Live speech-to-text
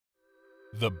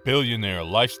The billionaire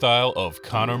lifestyle of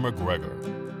Conor McGregor.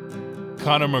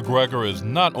 Conor McGregor is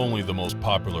not only the most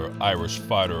popular Irish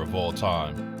fighter of all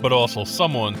time, but also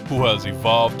someone who has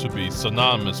evolved to be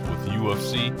synonymous with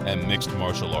UFC and mixed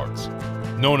martial arts.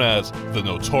 Known as the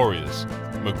Notorious,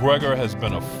 McGregor has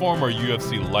been a former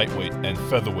UFC lightweight and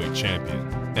featherweight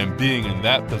champion, and being in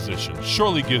that position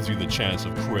surely gives you the chance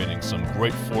of creating some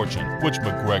great fortune, which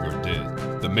McGregor did.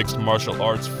 The mixed martial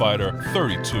arts fighter,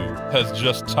 32, has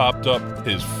just topped up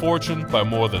his fortune by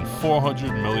more than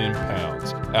 400 million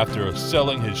pounds after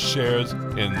selling his shares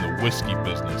in the whiskey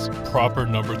business, proper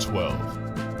number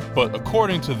 12. But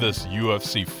according to this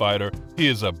UFC fighter, he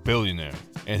is a billionaire,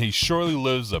 and he surely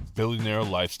lives a billionaire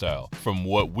lifestyle from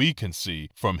what we can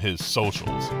see from his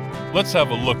socials. Let's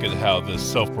have a look at how this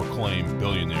self-proclaimed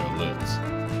billionaire lives.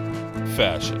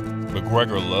 Fashion.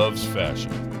 McGregor loves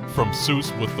fashion. From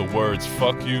suits with the words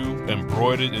 "fuck you"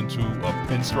 embroidered into a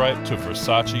pinstripe to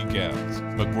Versace gowns,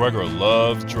 McGregor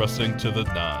loves dressing to the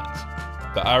nines.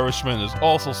 The Irishman is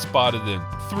also spotted in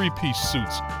three-piece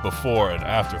suits before and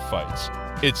after fights.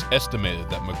 It's estimated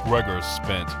that McGregor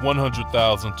spent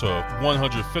 $100,000 to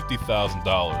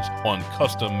 $150,000 on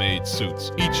custom-made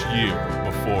suits each year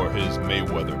before his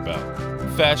Mayweather bout.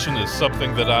 Fashion is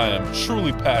something that I am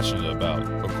truly passionate about,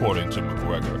 according to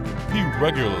McGregor. He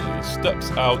regularly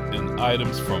steps out in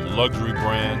items from luxury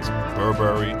brands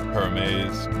Burberry,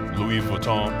 Hermes, Louis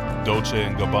Vuitton, Dolce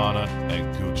 & Gabbana,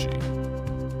 and Gucci.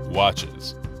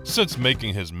 Watches. Since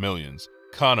making his millions,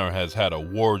 Conor has had a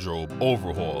wardrobe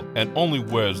overhaul and only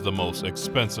wears the most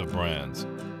expensive brands.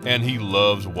 And he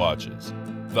loves watches.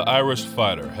 The Irish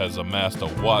fighter has amassed a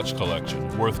watch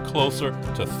collection worth closer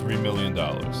to $3 million.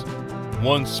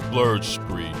 One splurge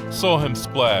spree saw him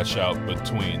splash out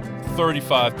between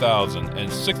 $35,000 and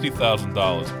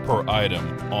 $60,000 per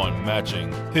item on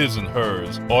matching his and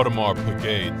hers Audemars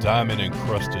Piguet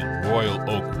diamond-encrusted Royal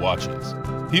Oak watches.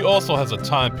 He also has a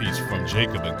timepiece from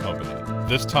Jacob & Company,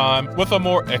 this time with a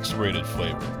more X-rated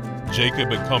flavor.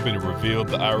 Jacob & Company revealed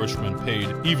the Irishman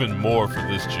paid even more for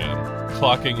this gem,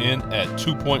 clocking in at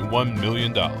 $2.1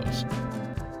 million.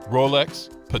 Rolex,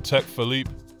 Patek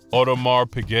Philippe, Audemars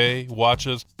Piguet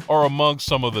watches are among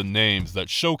some of the names that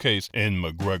showcase in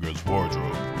McGregor's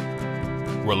wardrobe.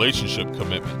 Relationship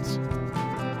commitments.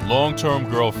 Long-term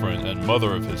girlfriend and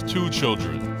mother of his two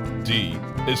children, Dee,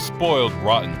 is spoiled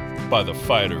rotten by the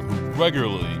fighter who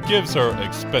regularly gives her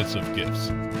expensive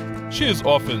gifts. She is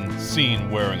often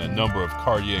seen wearing a number of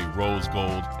Cartier rose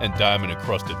gold and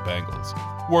diamond-encrusted bangles,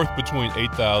 worth between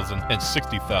 $8,000 and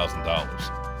 $60,000.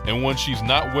 And when she's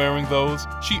not wearing those,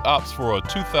 she opts for a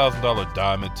 $2,000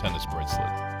 diamond tennis bracelet.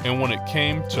 And when it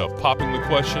came to popping the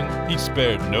question, he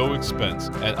spared no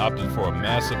expense and opted for a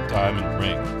massive diamond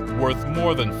ring worth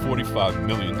more than $45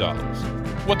 million.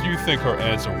 What do you think her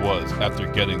answer was after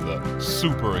getting the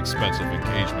super expensive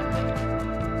engagement ring?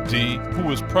 Dee, who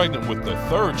is pregnant with their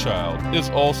third child, is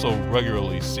also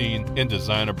regularly seen in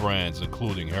designer brands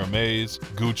including Hermes,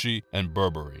 Gucci, and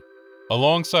Burberry.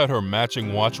 Alongside her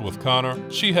matching watch with Conor,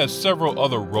 she has several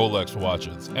other Rolex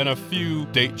watches and a few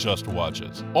Datejust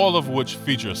watches, all of which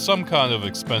feature some kind of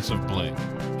expensive bling.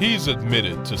 He's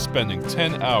admitted to spending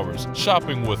 10 hours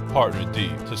shopping with partner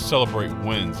Dee to celebrate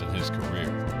wins in his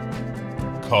career.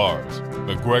 Cars.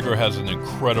 McGregor has an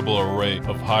incredible array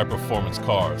of high-performance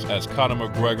cars, as Conor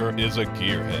McGregor is a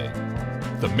gearhead.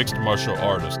 The mixed martial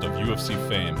artist of UFC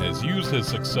fame has used his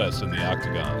success in the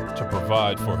octagon to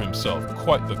provide for himself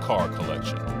quite the car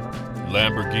collection.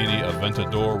 Lamborghini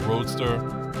Aventador Roadster.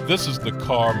 This is the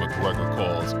car McGregor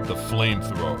calls the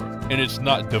flamethrower, and it's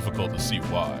not difficult to see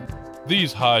why.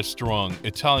 These high-strung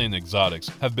Italian exotics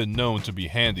have been known to be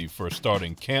handy for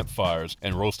starting campfires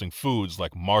and roasting foods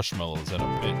like marshmallows in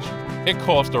a pinch. It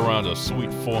cost around a sweet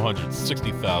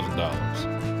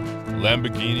 $460,000.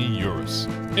 Lamborghini Urus.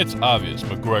 It's obvious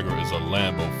McGregor is a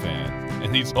Lambo fan,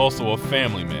 and he's also a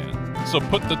family man. So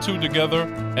put the two together,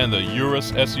 and the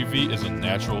Urus SUV is a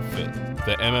natural fit.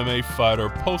 The MMA fighter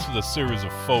posted a series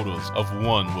of photos of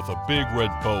one with a big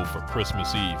red bow for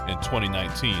Christmas Eve in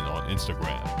 2019 on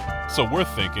Instagram. So we're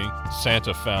thinking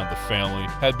Santa found the family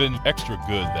had been extra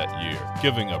good that year,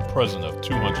 giving a present of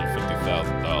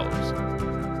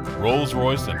 $250,000.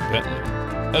 Rolls-Royce and Bentley.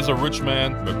 As a rich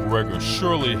man, McGregor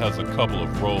surely has a couple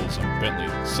of Rolls and Bentley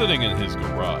sitting in his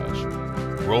garage.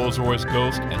 Rolls-Royce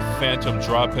Ghost and Phantom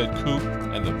Drophead Coupe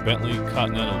and the Bentley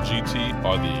Continental GT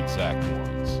are the exact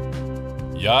ones.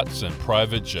 Yachts and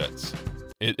private jets.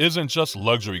 It isn't just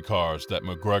luxury cars that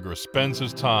McGregor spends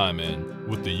his time in,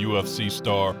 with the UFC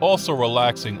star also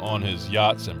relaxing on his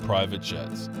yachts and private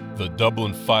jets. The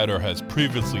Dublin fighter has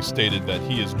previously stated that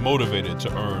he is motivated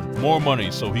to earn more money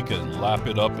so he can lap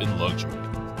it up in luxury.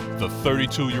 The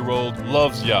 32-year-old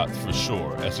loves yachts for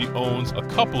sure, as he owns a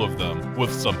couple of them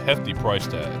with some hefty price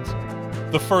tags.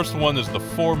 The first one is the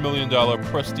 $4 million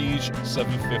Prestige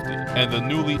 750 and the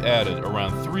newly added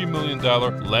around $3 million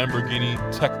Lamborghini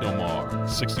Technomar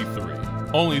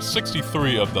 63. Only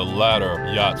 63 of the latter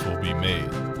yachts will be made.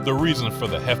 The reason for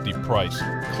the hefty price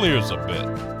clears a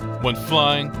bit. When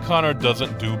flying, Conor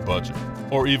doesn't do budget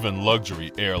or even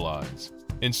luxury airlines.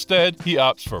 Instead, he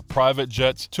opts for private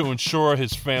jets to ensure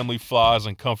his family flies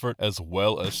in comfort as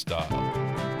well as style.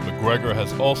 McGregor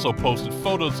has also posted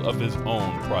photos of his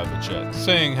own private jet,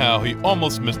 saying how he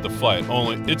almost missed the flight,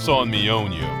 only it's on me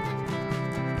own yoke.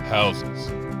 Houses.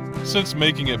 Since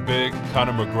making it big,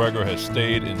 Conor McGregor has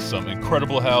stayed in some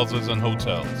incredible houses and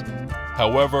hotels.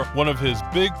 However, one of his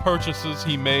big purchases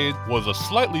he made was a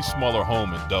slightly smaller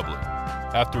home in Dublin.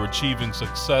 After achieving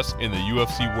success in the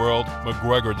UFC world,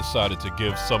 McGregor decided to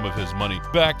give some of his money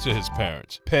back to his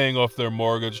parents, paying off their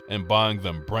mortgage and buying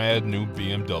them brand new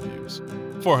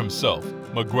BMWs. For himself,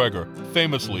 McGregor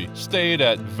famously stayed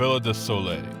at Villa de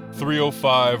Soleil,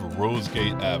 305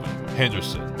 Rosegate Avenue,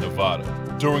 Henderson, Nevada,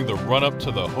 during the run-up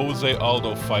to the Jose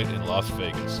Aldo fight in Las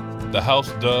Vegas. The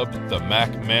house, dubbed the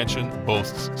Mac Mansion,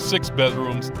 boasts 6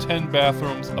 bedrooms, 10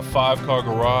 bathrooms, a 5-car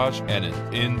garage, and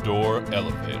an indoor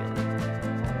elevator.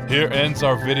 Here ends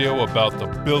our video about the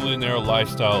billionaire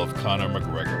lifestyle of Conor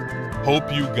McGregor. Hope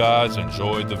you guys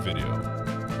enjoyed the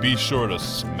video. Be sure to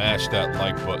smash that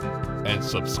like button and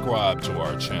subscribe to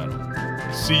our channel.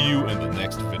 See you in the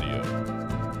next video.